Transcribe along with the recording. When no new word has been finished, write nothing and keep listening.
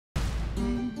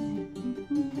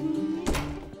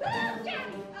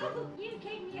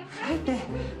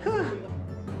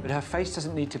But her face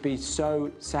doesn't need to be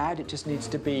so sad, it just needs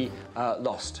to be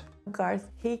lost. Garth,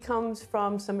 he comes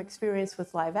from some experience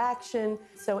with live action,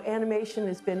 so animation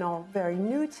has been all very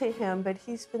new to him, but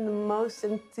he's been the most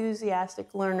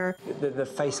enthusiastic learner. The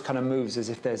face kind of moves as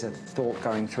if there's a thought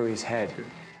going through his head.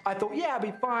 I thought, yeah, I'll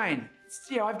be fine.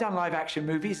 You know, I've done live action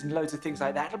movies and loads of things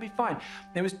like that, it'll be fine.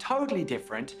 It was totally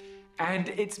different, and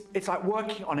it's like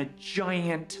working on a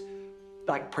giant,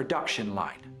 like, production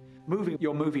line, moving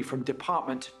your movie from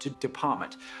department to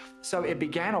department. So it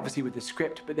began obviously with the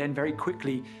script, but then very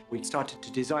quickly we started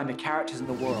to design the characters and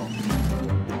the world.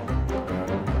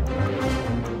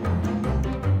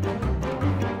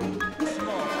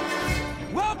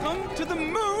 Welcome to the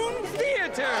Moon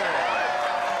Theater!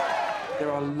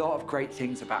 There are a lot of great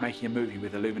things about making a movie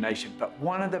with illumination, but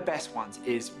one of the best ones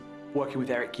is working with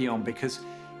Eric Guillaume, because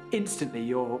instantly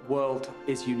your world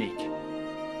is unique.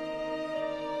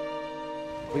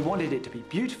 We wanted it to be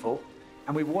beautiful,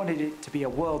 and we wanted it to be a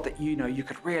world that, you know, you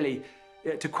could really,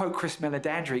 to quote Chris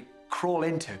Meledandri, crawl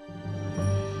into.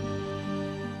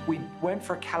 We went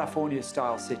for a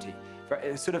California-style city,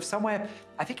 for sort of somewhere,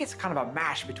 I think it's kind of a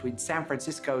mash between San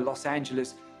Francisco, Los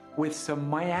Angeles, with some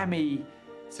Miami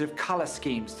sort of color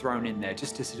schemes thrown in there,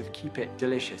 just to sort of keep it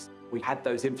delicious. We had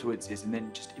those influences and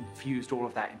then just infused all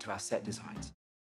of that into our set designs.